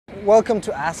welcome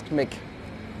to Ask Mick.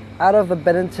 Out of the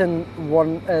Benetton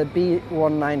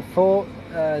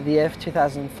B194, the F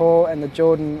 2004 and the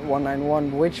Jordan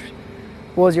 191, which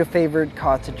was your favorite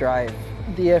car to drive?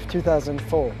 The F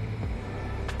 2004.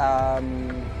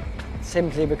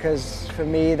 Simply because for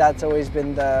me that's always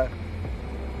been the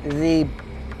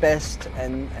best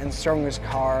and strongest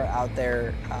car out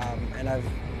there, and I've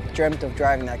dreamt of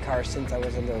driving that car since I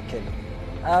was a little kid.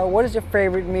 What is your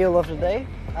favorite meal of the day?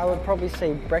 I would probably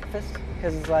say breakfast,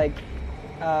 because it's like,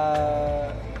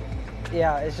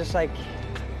 yeah, it's just like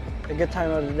a good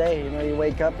time of the day. You know, you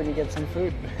wake up and you get some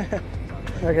food.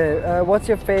 Okay, what's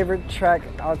your favorite track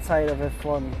outside of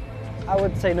F1? I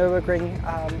would say Nürburgring.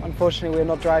 Unfortunately, we're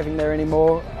not driving there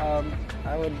anymore.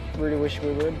 I would really wish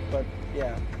we would, but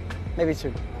yeah, maybe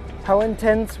soon. How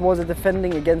intense was it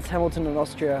defending against Hamilton in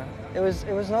Austria? It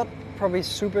was not probably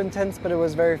super intense, but it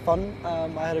was very fun.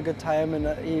 I had a good time,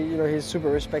 and he's super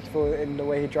respectful in the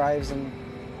way he drives, and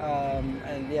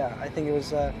yeah, I think it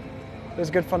was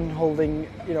good fun holding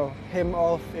him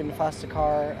off in a faster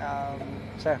car.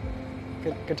 So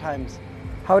yeah, good times.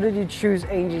 How did you choose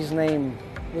Angie's name?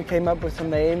 We came up with some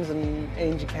names, and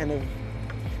Angie kind of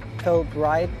felt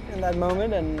right in that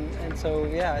moment, and so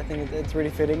yeah, I think it's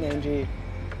really fitting. Angie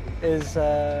is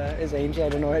Angie. I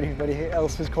don't know anybody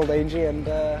else who's called Angie, and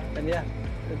yeah,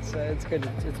 it's good.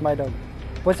 It's my dog.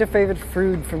 What's your favorite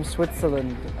food from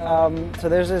Switzerland? So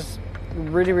there's this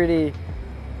really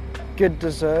good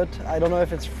dessert. I don't know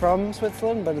if it's from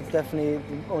Switzerland, but it's definitely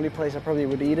the only place I probably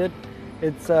would eat it.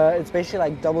 It's basically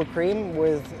like double cream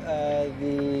with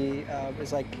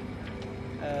it's like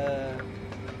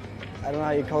I don't know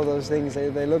how you call those things.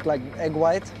 They look like egg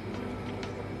white.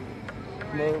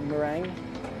 Meringue.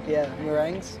 Yeah,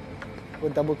 meringues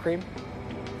with double cream.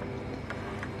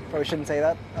 Probably shouldn't say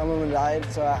that. I'm on a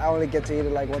diet, so I only get to eat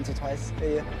it like once or twice a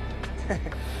year.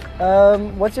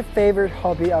 What's your favorite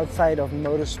hobby outside of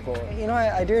motorsport? You know,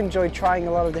 I do enjoy trying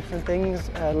a lot of different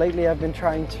things. Lately I've been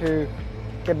trying to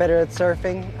get better at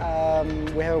surfing.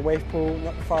 We have a wave pool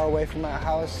not far away from our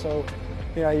house, so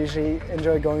I usually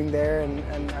enjoy going there,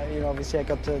 and obviously I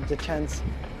got the chance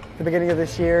at the beginning of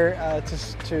this year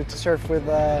to surf with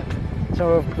some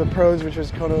of the pros, which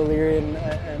was Conor O'Leary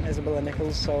and Isabella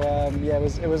Nichols. So yeah,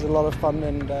 it was a lot of fun,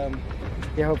 and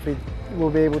yeah, hopefully we'll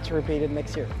be able to repeat it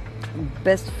next year.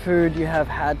 Best food you have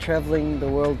had traveling the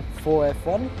world for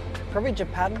F1? Probably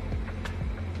Japan.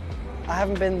 I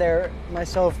haven't been there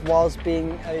myself whilst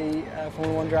being a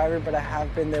Formula 1 driver, but I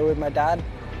have been there with my dad,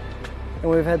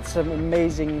 and we've had some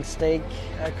amazing steak,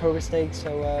 Kobe steak.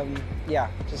 So yeah,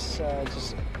 just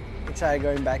excited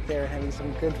going back there and having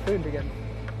some good food again.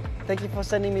 Thank you for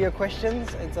sending me your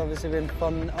questions. It's obviously been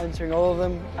fun answering all of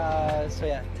them. So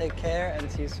yeah, take care and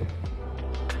see you soon.